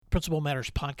Principal Matters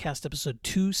Podcast, episode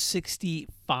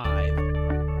 265.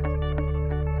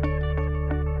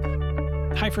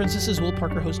 Hi, friends. This is Will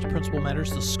Parker, host of Principal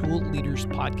Matters, the School Leaders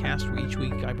Podcast, where each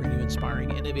week I bring you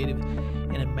inspiring, innovative,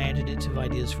 and imaginative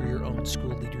ideas for your own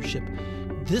school leadership.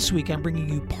 This week, I'm bringing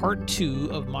you part 2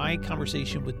 of my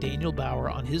conversation with Daniel Bauer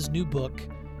on his new book,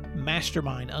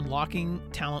 Mastermind: Unlocking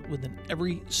Talent Within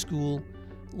Every School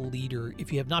Leader.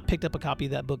 If you have not picked up a copy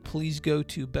of that book, please go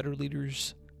to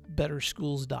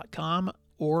betterschools.com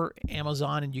or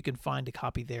Amazon, and you can find a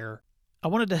copy there. I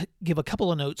wanted to give a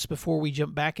couple of notes before we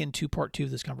jump back into part 2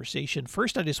 of this conversation.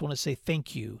 First, I just want to say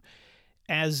thank you.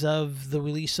 As of the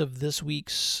release of this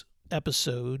week's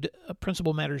episode,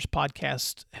 Principal Matters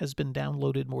Podcast has been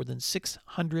downloaded more than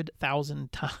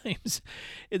 600,000 times.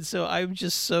 And so I'm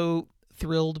just so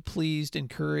thrilled, pleased,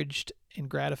 encouraged, and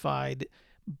gratified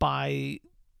by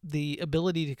the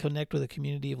ability to connect with a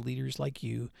community of leaders like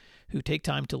you who take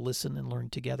time to listen and learn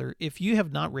together. If you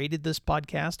have not rated this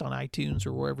podcast on iTunes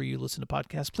or wherever you listen to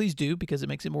podcasts, please do, because it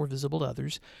makes it more visible to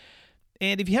others.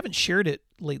 And if you haven't shared it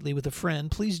lately with a friend,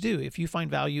 please do. If you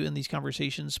find value in these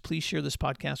conversations, please share this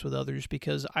podcast with others,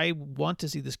 because I want to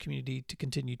see this community to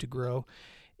continue to grow,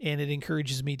 and it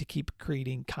encourages me to keep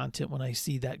creating content when I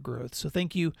see that growth. So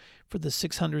thank you for the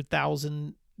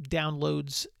 600,000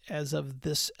 downloads as of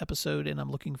this episode, and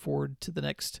I'm looking forward to the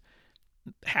next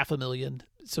 500,000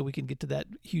 so we can get to that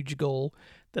huge goal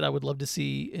that I would love to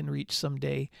see and reach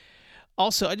someday.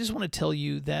 Also, I just want to tell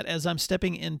you that as I'm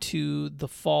stepping into the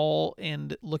fall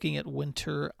and looking at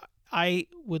winter, I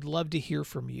would love to hear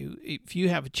from you. If you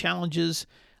have challenges,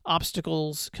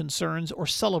 obstacles, concerns, or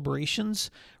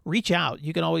celebrations, reach out.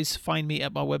 You can always find me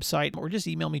at my website, or just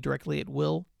email me directly at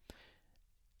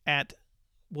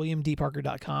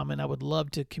will@williamdparker.com, and I would love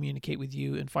to communicate with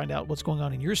you and find out what's going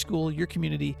on in your school, your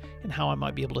community, and how I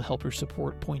might be able to help or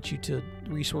support, point you to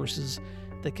resources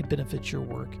that could benefit your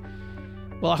work.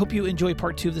 Well, I hope you enjoy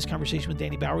part 2 of this conversation with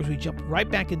Danny Bauer, as we jump right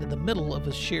back into the middle of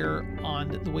a share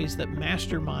on the ways that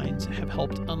masterminds have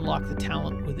helped unlock the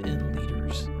talent within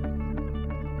leaders.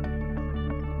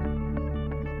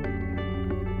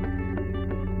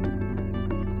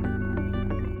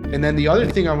 And then the other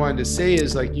thing I wanted to say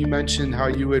is, like you mentioned, how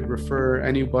you would refer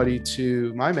anybody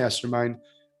to my mastermind.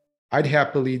 I'd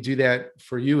happily do that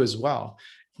for you as well.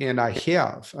 And I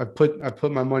have. I put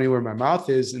my money where my mouth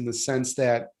is, in the sense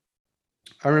that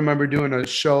I remember doing a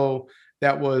show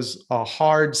that was a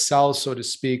hard sell, so to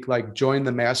speak, like join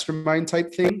the mastermind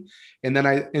type thing. And then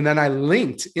I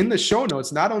linked in the show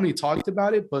notes, not only talked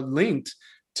about it, but linked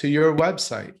to your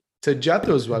website, to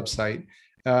Jethro's website.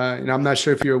 And I'm not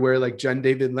sure if you're aware, like Jen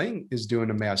David Lang is doing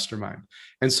a mastermind.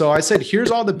 And so I said, here's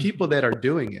all the people that are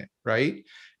doing it, right?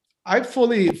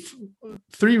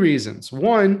 Three reasons.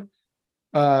 One,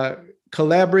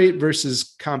 collaborate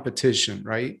versus competition,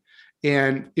 right?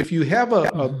 And if you have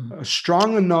a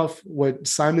strong enough, what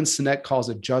Simon Sinek calls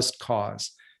a just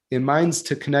cause, in mine's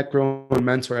to connect, grow, and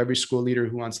mentor every school leader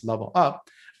who wants to level up,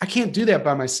 I can't do that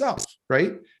by myself,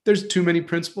 right? There's too many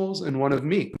principals and one of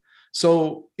me.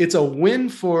 So it's a win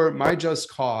for my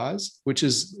just cause, which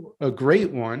is a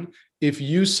great one if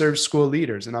you serve school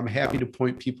leaders, and I'm happy to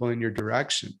point people in your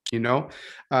direction, and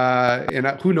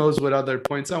who knows what other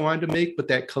points I wanted to make, but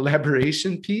that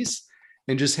collaboration piece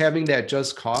and just having that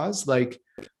just cause, like,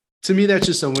 to me, that's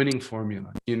just a winning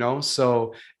formula,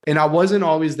 So, and I wasn't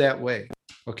always that way.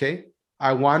 Okay.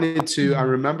 I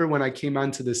remember when I came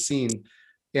onto the scene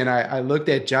and I looked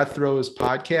at Jethro's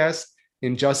podcast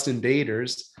and Justin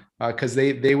Bader's, because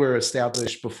they were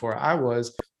established before I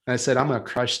was. And I said, I'm going to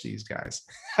crush these guys.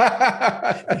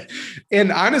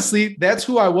 And honestly, that's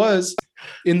who I was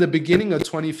in the beginning of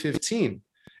 2015.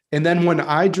 And then when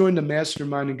I joined the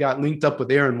mastermind and got linked up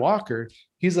with Aaron Walker,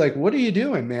 he's like, what are you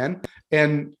doing, man?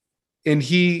 And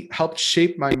he helped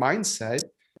shape my mindset.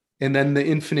 And then the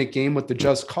infinite game with the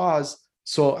just cause.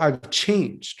 So I've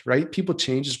changed, right? People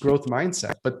change, is growth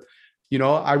mindset. But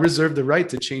I reserve the right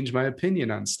to change my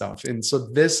opinion on stuff. And so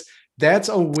that's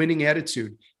a winning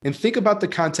attitude. And think about the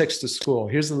context of school.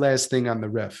 Here's the last thing on the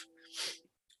riff.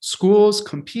 Schools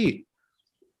compete.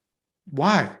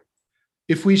 Why?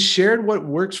 If we shared what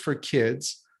works for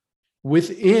kids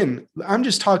I'm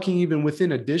just talking even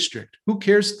within a district, who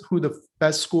cares who the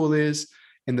best school is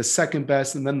and the second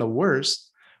best and then the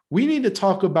worst? We need to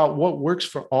talk about what works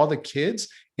for all the kids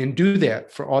and do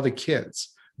that for all the kids,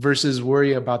 versus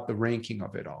worry about the ranking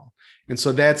of it all. And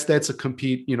so that's a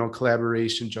compete,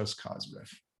 collaboration, just cause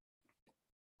riff.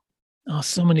 Oh,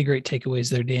 so many great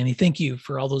takeaways there, Danny. Thank you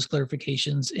for all those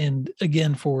clarifications. And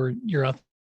again, for your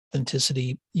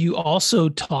authenticity. You also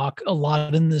talk a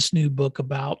lot in this new book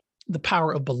about the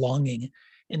power of belonging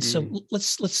And so Mm.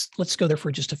 let's go there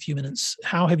for just a few minutes.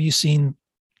 How have you seen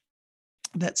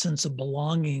that sense of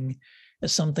belonging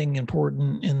as something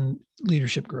important in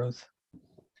leadership growth?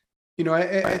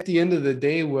 At the end of the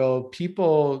day, Will,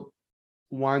 people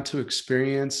want to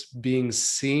experience being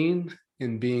seen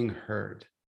and being heard,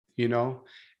 you know?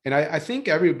 And I think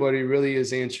everybody really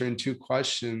is answering two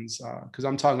questions because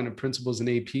I'm talking to principals and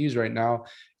APs right now,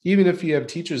 even if you have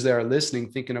teachers that are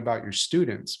listening, thinking about your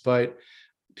students. But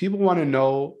people want to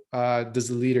know, does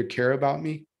the leader care about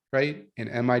me? Right? And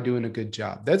am I doing a good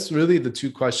job? That's really the two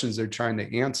questions they're trying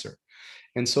to answer.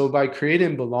 And so by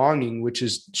creating belonging, which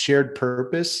is shared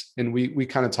purpose, and we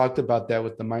kind of talked about that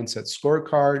with the mindset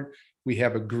scorecard, we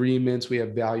have agreements, we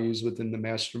have values within the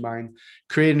mastermind,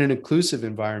 creating an inclusive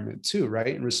environment too,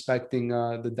 right? And respecting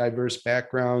the diverse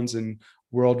backgrounds and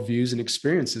worldviews and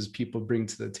experiences people bring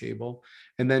to the table.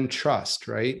 And then trust,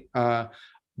 right?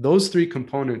 Those three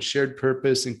components, shared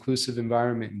purpose, inclusive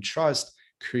environment, and trust,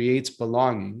 creates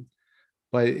belonging.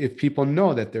 But if people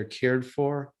know that they're cared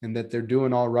for and that they're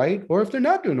doing all right, or if they're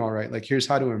not doing all right, like here's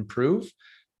how to improve,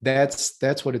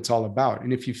 that's what it's all about.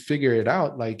 And if you figure it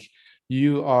out, like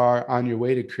you are on your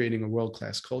way to creating a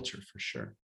world-class culture for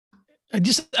sure.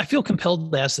 I feel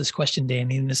compelled to ask this question,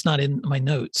 Danny, and it's not in my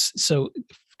notes. So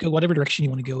go whatever direction you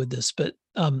want to go with this. But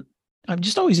I'm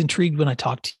just always intrigued when I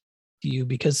talk to you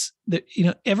because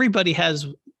everybody has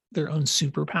their own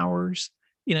superpowers,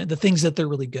 the things that they're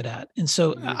really good at. And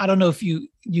so I don't know if you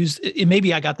use it,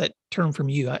 maybe I got that term from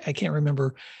you. I can't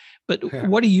remember, but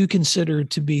what do you consider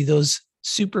to be those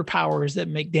superpowers that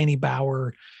make Danny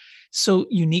Bauer so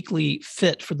uniquely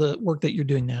fit for the work that you're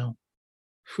doing now?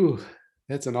 Whew,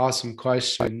 that's an awesome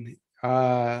question.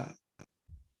 Part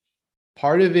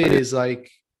of it is like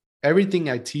everything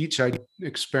I teach, I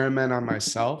experiment on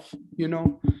myself.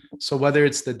 So whether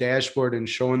it's the dashboard and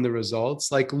showing the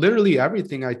results, like literally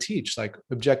everything I teach, like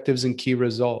objectives and key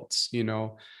results,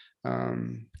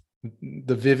 um,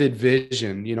 the vivid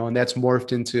vision, and that's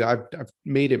morphed into, I've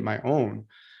made it my own.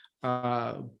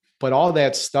 But all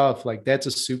that stuff, like that's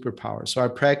a superpower. So I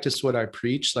practice what I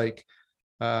preach, like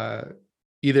uh,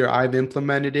 either I've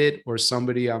implemented it or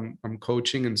somebody I'm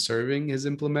coaching and serving has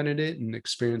implemented it and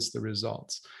experienced the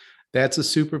results. That's a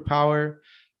superpower.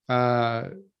 Uh,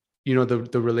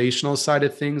 the relational side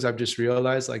of things, I've just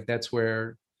realized like that's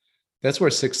where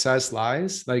success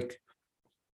lies. Like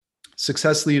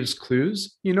success leaves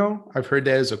clues. I've heard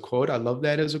that as a quote. I love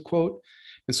that as a quote.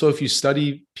 And so if you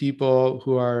study people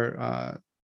who are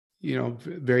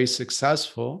very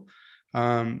successful,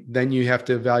 then you have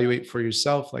to evaluate for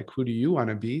yourself, like, who do you want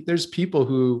to be? There's people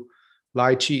who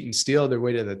lie, cheat, and steal their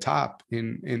way to the top.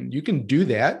 And you can do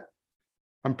that.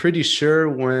 I'm pretty sure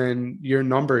when your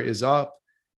number is up,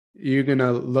 you're going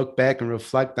to look back and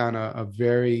reflect on a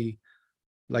very,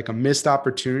 like a missed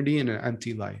opportunity and an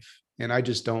empty life. And I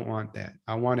just don't want that.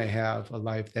 I want to have a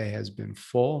life that has been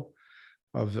full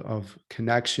of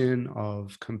connection,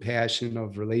 of compassion,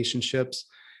 of relationships.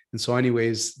 And so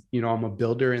anyways, I'm a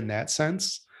builder in that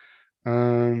sense.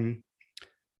 Another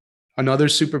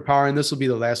superpower, and this will be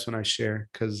the last one I share,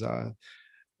 because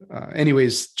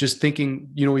anyways, just thinking,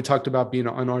 we talked about being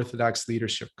an unorthodox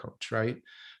leadership coach, right?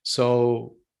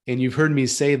 So, and you've heard me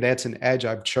say that's an edge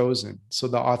I've chosen. So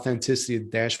the authenticity of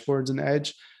dashboard's an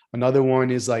edge. Another one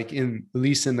is like, at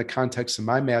least in the context of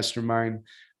my mastermind,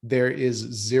 there is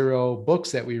 0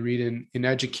 books that we read in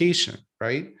education,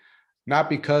 right? Not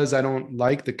because I don't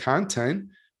like the content,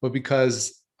 but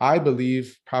because I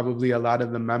believe probably a lot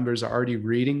of the members are already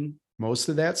reading most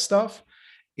of that stuff.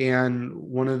 And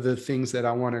one of the things that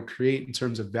I want to create in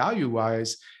terms of value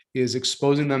wise is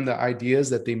exposing them to ideas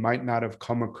that they might not have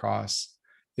come across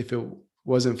if it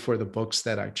wasn't for the books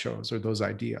that I chose or those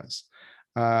ideas.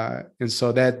 And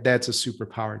so that's a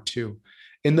superpower too.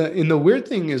 And the weird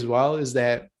thing as well is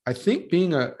that I think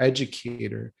being an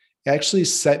educator actually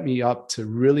set me up to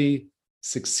really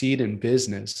succeed in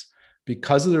business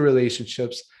because of the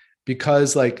relationships.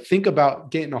 Because like, think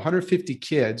about getting 150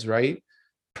 kids, right,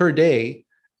 per day,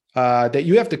 that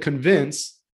you have to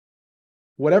convince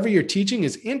whatever you're teaching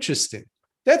is interesting.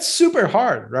 That's super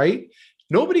hard, right?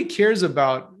 Nobody cares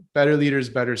about Better Leaders,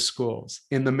 Better Schools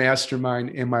in the mastermind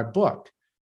in my book.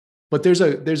 But there's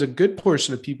a good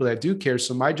portion of people that do care.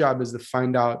 So my job is to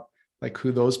find out like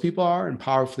who those people are and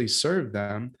powerfully serve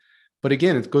them. But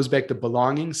again, it goes back to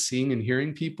belonging, seeing and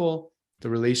hearing people, the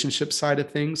relationship side of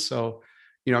things. So,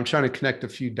 I'm trying to connect a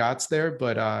few dots there,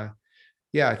 but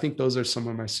yeah, I think those are some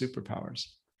of my superpowers.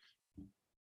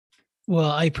 Well,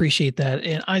 I appreciate that.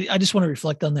 And I just want to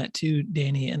reflect on that too,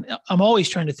 Danny. And I'm always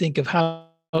trying to think of how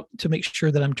to make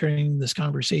sure that I'm turning this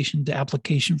conversation to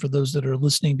application for those that are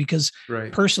listening, because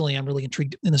Right. personally, I'm really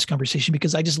intrigued in this conversation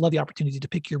because I just love the opportunity to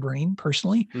pick your brain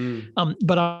personally.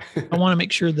 But I want to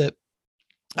make sure that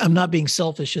I'm not being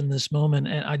selfish in this moment.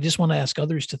 And I just want to ask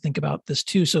others to think about this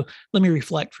too. So let me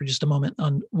reflect for just a moment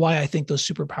on why I think those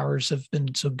superpowers have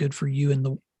been so good for you and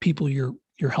the people you're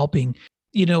helping.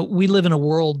 We live in a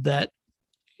world that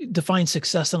defines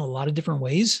success in a lot of different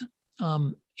ways.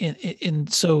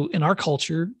 And so in our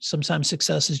culture, sometimes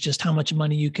success is just how much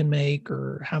money you can make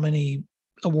or how many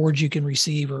awards you can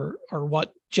receive or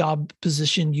what job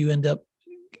position you end up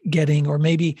getting, or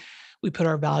maybe we put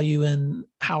our value in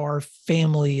how our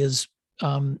family is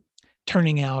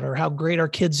turning out or how great our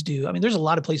kids do. I mean, there's a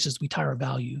lot of places we tie our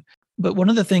value. But one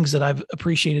of the things that I've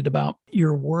appreciated about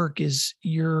your work is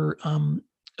your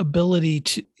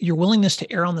your willingness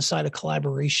to err on the side of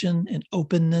collaboration and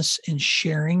openness and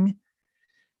sharing,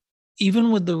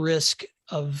 even with the risk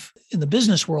of, in the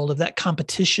business world, of that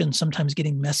competition sometimes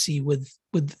getting messy with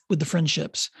the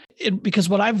friendships. Because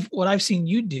what I've seen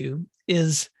you do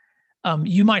is,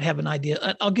 you might have an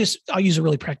idea. I'll use a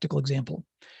really practical example.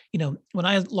 When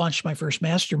I launched my first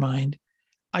mastermind,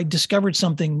 I discovered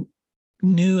something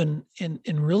new and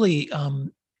really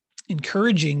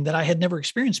encouraging that I had never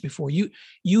experienced before.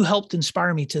 You helped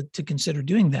inspire me to consider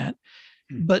doing that.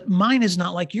 But mine is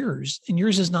not like yours, and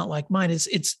yours is not like mine.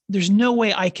 There's no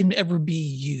way I can ever be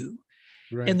you.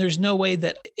 Right. And there's no way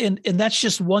that, and that's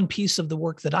just one piece of the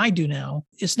work that I do now.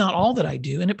 It's not all that I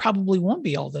do, and it probably won't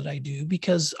be all that I do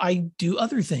because I do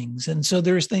other things. And so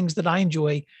there's things that I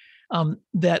enjoy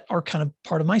that are kind of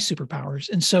part of my superpowers.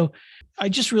 And so I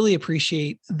just really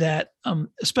appreciate that,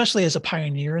 especially as a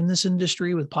pioneer in this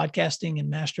industry with podcasting and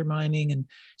masterminding and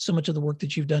so much of the work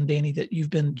that you've done, Danny, that you've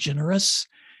been generous,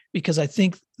 because I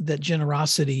think that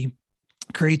generosity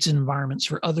creates environments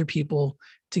for other people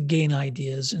to gain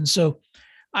ideas. And so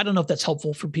I don't know if that's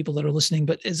helpful for people that are listening,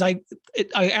 but as I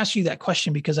asked you that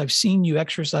question because I've seen you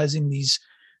exercising these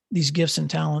gifts and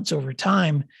talents over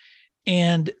time.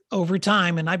 And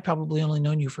I've probably only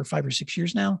known you for 5 or 6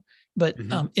 years now, but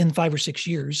in 5 or 6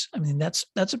 years, I mean, that's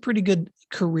a pretty good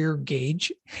career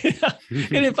gauge.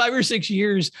 And in 5 or 6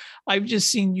 years, I've just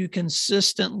seen you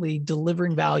consistently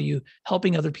delivering value,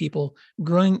 helping other people,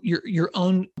 growing your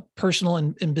own personal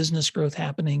and business growth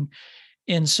happening.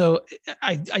 And so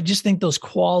I just think those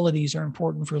qualities are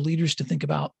important for leaders to think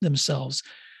about themselves.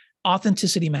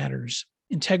 Authenticity matters.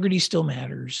 Integrity still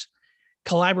matters.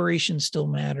 Collaboration still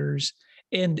matters.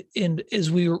 And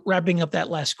as we were wrapping up that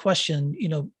last question,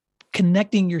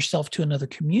 connecting yourself to another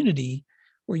community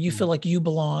where you feel like you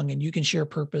belong and you can share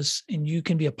purpose and you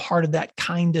can be a part of that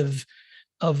kind of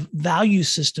value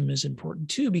system is important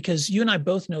too, because you and I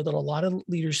both know that a lot of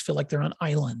leaders feel like they're on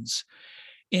islands.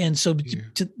 And so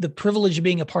to the privilege of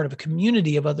being a part of a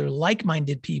community of other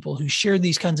like-minded people who share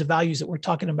these kinds of values that we're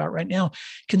talking about right now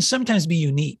can sometimes be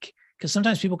unique, because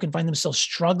sometimes people can find themselves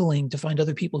struggling to find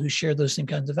other people who share those same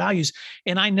kinds of values.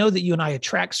 And I know that you and I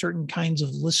attract certain kinds of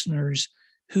listeners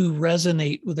who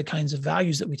resonate with the kinds of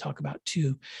values that we talk about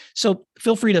too. So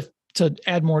feel free to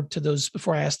add more to those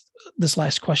before I ask this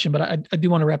last question, but I do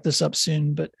want to wrap this up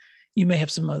soon, but you may have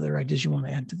some other ideas you want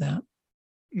to add to that.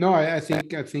 No, I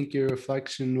think your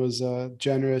reflection was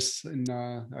generous, and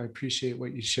I appreciate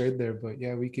what you shared there. But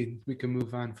yeah, we can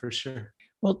move on for sure.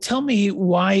 Well, tell me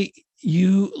why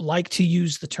you like to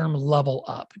use the term level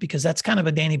up, because that's kind of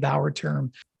a Danny Bauer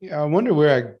term. Yeah, I wonder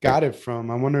where I got it from.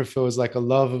 I wonder if it was like a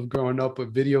love of growing up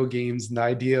with video games and the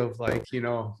idea of like,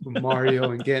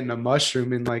 Mario and getting a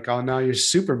mushroom and like, oh, now you're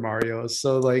Super Mario.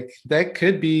 So like that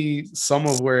could be some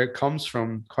of where it comes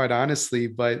from, quite honestly.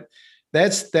 But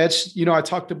that's I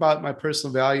talked about my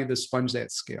personal value, the sponge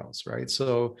that scales, right?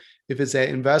 So if it's that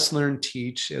invest, learn,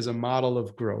 teach as a model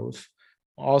of growth,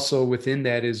 also within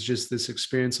that is just this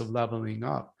experience of leveling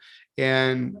up.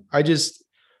 And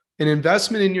an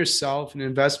investment in yourself, an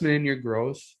investment in your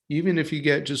growth, even if you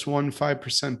get just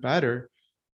 5% better,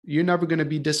 you're never going to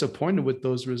be disappointed with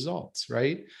those results,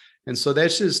 right? And so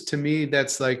that's just, to me,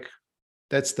 that's the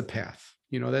path.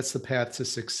 That's the path to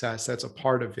success. That's a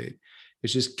part of it.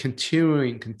 It's just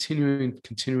continuing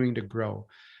to grow.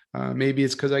 Maybe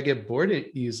it's because I get bored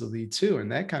easily too,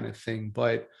 and that kind of thing.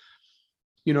 But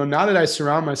now that I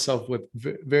surround myself with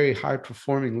very high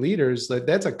performing leaders, like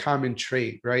that's a common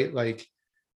trait, right? Like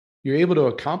you're able to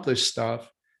accomplish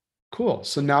stuff. Cool.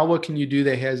 So now what can you do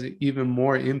that has even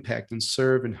more impact and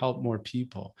serve and help more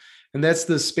people? And that's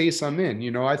the space I'm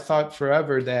in. I thought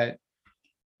forever that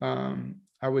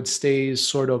I would stay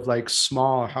sort of like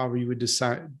small, however you would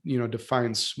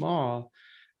define small.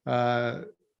 And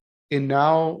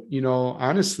now,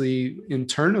 honestly,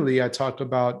 internally, I talk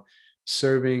about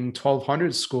serving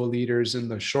 1,200 school leaders in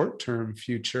the short term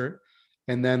future.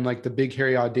 And then like the big,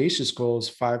 hairy, audacious goal is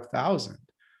 5,000,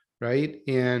 right?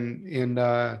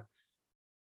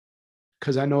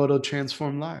 Because I know it'll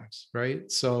transform lives,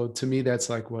 right? So to me, that's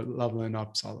like what leveling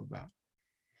up's all about.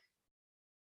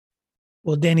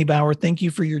 Well, Danny Bauer, thank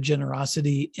you for your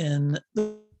generosity in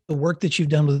the work that you've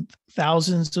done with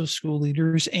thousands of school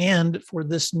leaders and for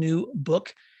this new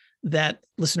book that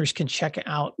listeners can check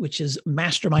out, which is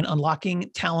Mastermind Unlocking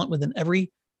Talent Within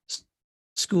Every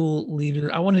School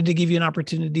Leader. I wanted to give you an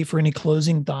opportunity for any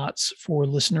closing thoughts for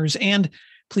listeners, and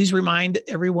please remind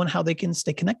everyone how they can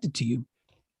stay connected to you.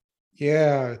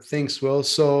 Yeah, thanks, Will.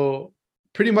 So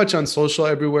pretty much on social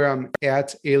everywhere, I'm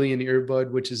at Alien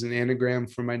Earbud, which is an anagram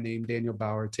for my name, Daniel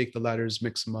Bauer. Take the letters,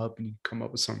 mix them up, and you come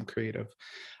up with something creative.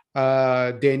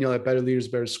 Daniel at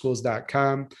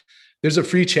betterleadersbetterschools.com. There's a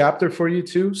free chapter for you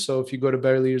too. So if you go to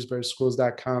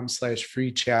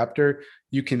betterleadersbetterschools.com/free chapter,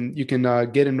 you can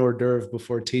get an hors d'oeuvre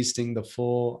before tasting the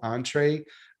full entree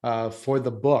for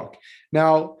the book.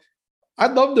 Now,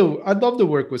 I'd love to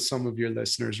work with some of your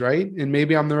listeners, right? And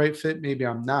maybe I'm the right fit, maybe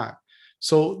I'm not.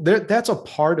 So that's a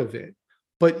part of it.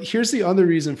 But here's the other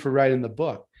reason for writing the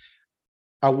book.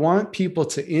 I want people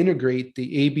to integrate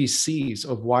the ABCs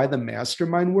of why the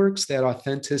mastermind works, that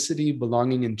authenticity,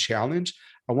 belonging, and challenge.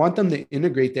 I want them to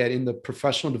integrate that in the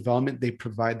professional development they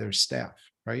provide their staff,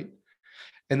 right?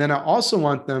 And then I also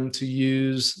want them to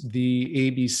use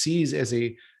the ABCs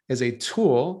as a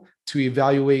tool to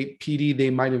evaluate PD they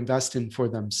might invest in for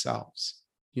themselves,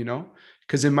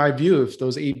 because in my view, if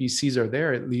those ABCs are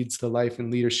there, it leads to life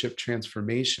and leadership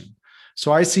transformation.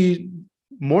 So I see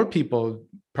more people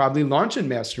probably launching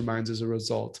masterminds as a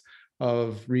result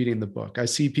of reading the book. I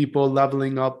see people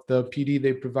leveling up the PD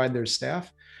they provide their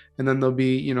staff, and then there'll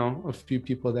be, a few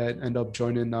people that end up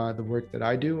joining the work that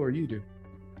I do or you do.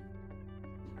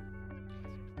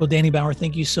 Well, Danny Bauer,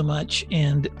 thank you so much.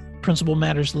 And Principal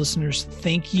Matters listeners,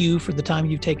 thank you for the time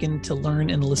you've taken to learn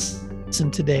and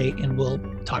listen today, and we'll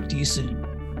talk to you soon.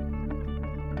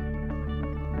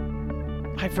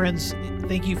 Hi, friends.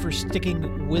 Thank you for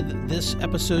sticking with this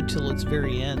episode till its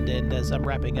very end. And as I'm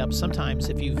wrapping up, sometimes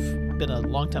if you've been a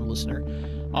longtime listener,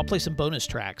 I'll play some bonus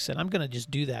tracks, and I'm going to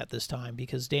just do that this time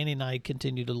because Danny and I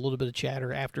continued a little bit of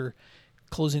chatter after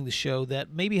closing the show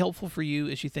that may be helpful for you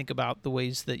as you think about the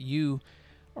ways that you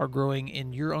are growing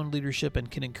in your own leadership and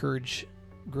can encourage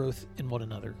growth in one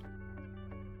another.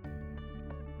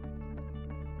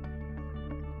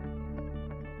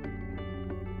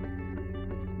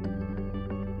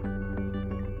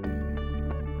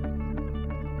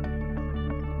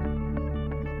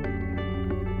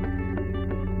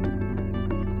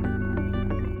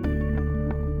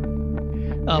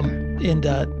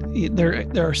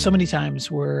 There are so many times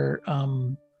where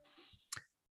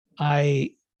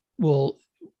I will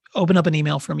open up an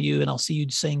email from you and I'll see you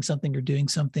saying something or doing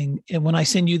something. And when I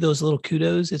send you those little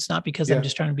kudos, it's not because I'm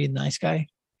just trying to be a nice guy.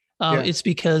 It's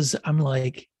because I'm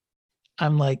like, oh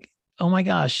my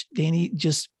gosh, Danny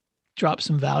just dropped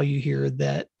some value here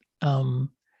that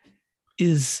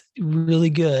is really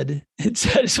good. I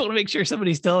just want to make sure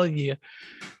somebody's telling you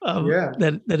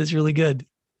that is really good.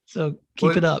 So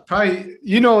keep it up. Probably,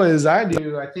 as I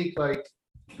do, I think like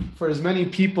for as many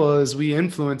people as we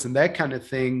influence and that kind of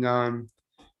thing, the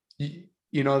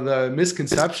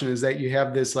misconception is that you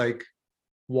have this like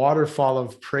waterfall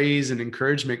of praise and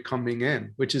encouragement coming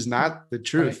in, which is not the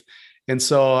truth. Right. And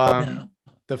so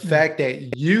the fact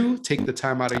that you take the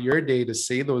time out of your day to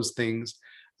say those things,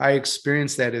 I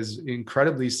experience that as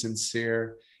incredibly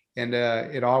sincere, and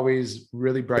it always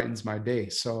really brightens my day.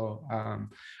 So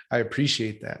I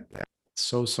appreciate that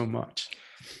so much.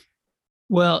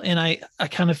 Well, and I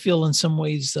kind of feel in some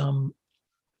ways,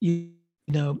 you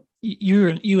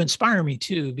inspire me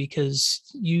too, because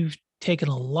you've taken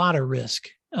a lot of risk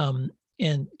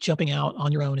in jumping out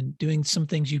on your own and doing some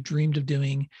things you dreamed of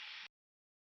doing.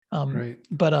 Right.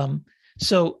 But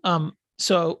so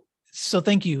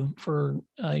thank you for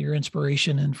your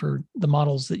inspiration and for the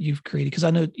models that you've created, because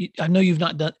I know you've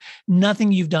not done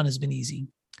nothing you've done has been easy.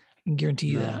 I can guarantee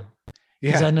you that.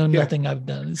 Because I know nothing I've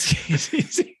done is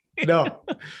easy. No,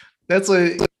 that's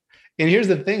like, and here's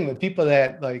the thing: the people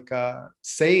that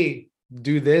say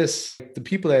do this, the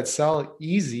people that sell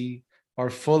easy are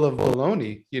full of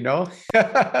baloney,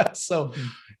 So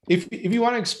if you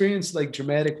want to experience like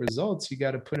dramatic results, you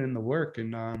got to put in the work,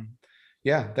 and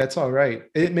that's all right.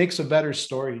 It makes a better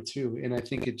story too, and I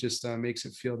think it just makes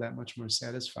it feel that much more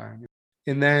satisfying.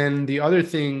 And then the other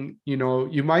thing,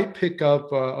 you might pick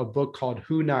up a book called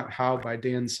Who Not How by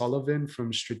Dan Sullivan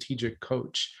from Strategic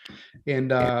Coach.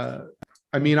 And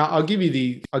I'll give you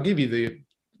the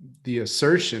the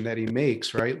assertion that he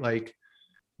makes, right? Like,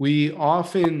 we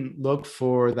often look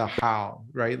for the how,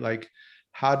 right? Like,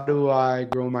 how do I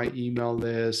grow my email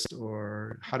list,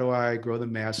 or how do I grow the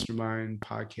mastermind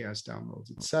podcast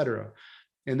downloads, etc.?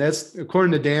 And that's,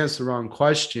 according to Dan, it's the wrong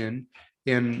question.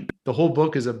 And the whole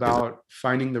book is about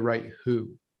finding the right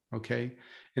who. Okay.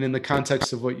 And in the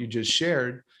context of what you just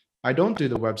shared, I don't do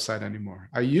the website anymore.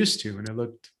 I used to, and it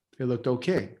looked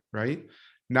okay, right?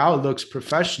 Now it looks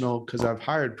professional because I've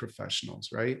hired professionals,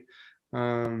 right?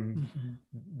 Mm-hmm.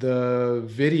 The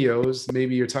videos,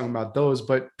 maybe you're talking about those,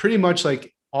 but pretty much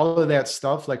like all of that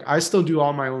stuff, like I still do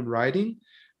all my own writing,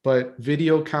 but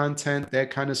video content,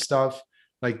 that kind of stuff,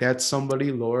 like that's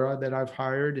somebody, Laura, that I've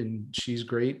hired, and she's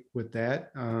great with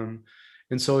that.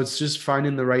 And so it's just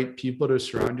finding the right people to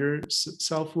surround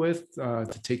yourself with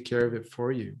to take care of it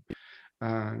for you.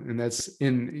 And that's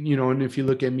in, you know, and if you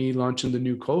look at me launching the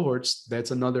new cohorts,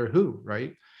 that's another who,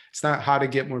 right? It's not how to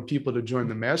get more people to join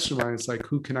the mastermind. It's like,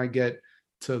 who can I get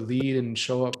to lead and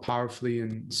show up powerfully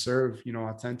and serve, you know,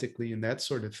 authentically and that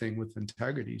sort of thing with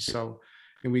integrity. So,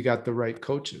 and we got the right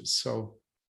coaches. So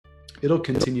it'll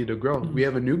continue to grow. We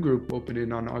have a new group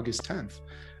opening on August 10th.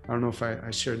 I don't know if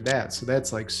I shared that. So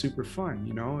that's like super fun,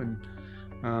 you know,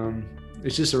 and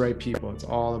it's just the right people. It's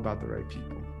all about the right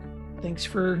people. Thanks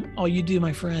for all you do,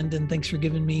 my friend. And thanks for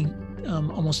giving me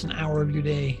almost an hour of your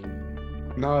day.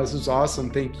 No, this is awesome.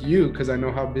 Thank you, because I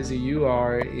know how busy you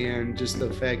are, and just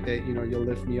the fact that, you know, you'll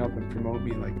lift me up and promote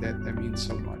me like that, that means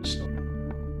so much. So